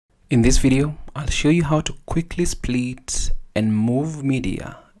In this video, I'll show you how to quickly split and move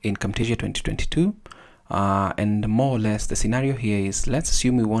media in Camtasia 2022. And more or less the scenario here is, let's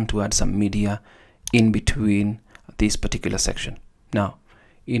assume we want to add some media in between this particular section. Now,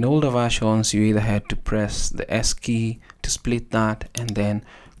 in older versions, you either had to press the S key to split that and then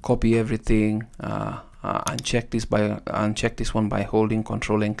copy everything, uncheck this one by holding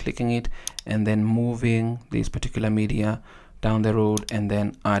Control and clicking it, and then moving this particular media down the road and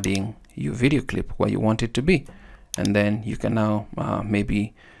then adding your video clip where you want it to be, and then you can now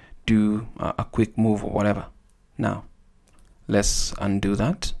maybe do a quick move or whatever. Now let's undo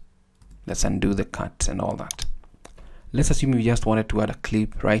that. Let's undo the cut and all that. Let's assume we just wanted to add a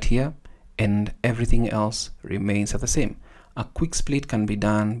clip right here and everything else remains the same. A quick split can be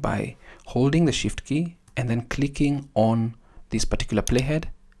done by holding the Shift key and then clicking on this particular playhead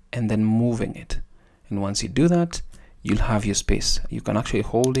and then moving it. And once you do that, you'll have your space. You can actually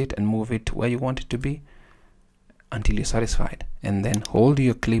hold it and move it to where you want it to be until you're satisfied, and then hold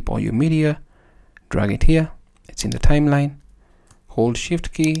your clip or your media, drag it here, it's in the timeline, hold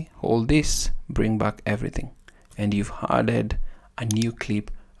Shift key, hold this, bring back everything, and you've added a new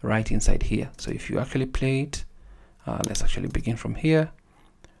clip right inside here. So if you actually play it, let's actually begin from here.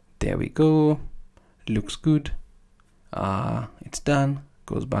 There we go, looks good. It's done,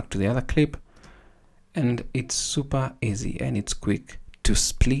 goes back to the other clip. And it's super easy and it's quick to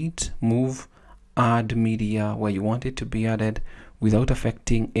split, move, add media where you want it to be added without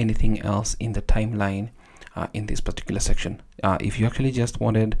affecting anything else in the timeline in this particular section. If you actually just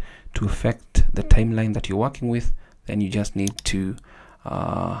wanted to affect the timeline that you're working with, then you just need to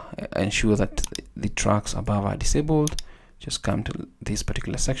ensure that the tracks above are disabled. Just come to this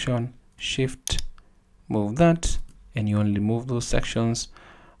particular section, Shift, move that, and you only move those sections.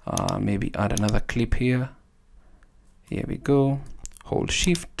 Maybe add another clip here. Here we go. Hold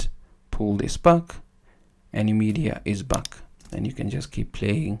Shift, pull this back, and your media is back. And you can just keep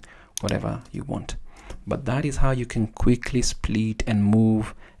playing whatever you want. But that is how you can quickly split and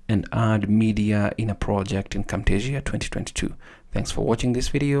move and add media in a project in Camtasia 2022. Thanks for watching this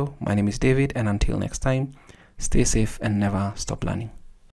video. My name is David, and until next time, stay safe and never stop learning.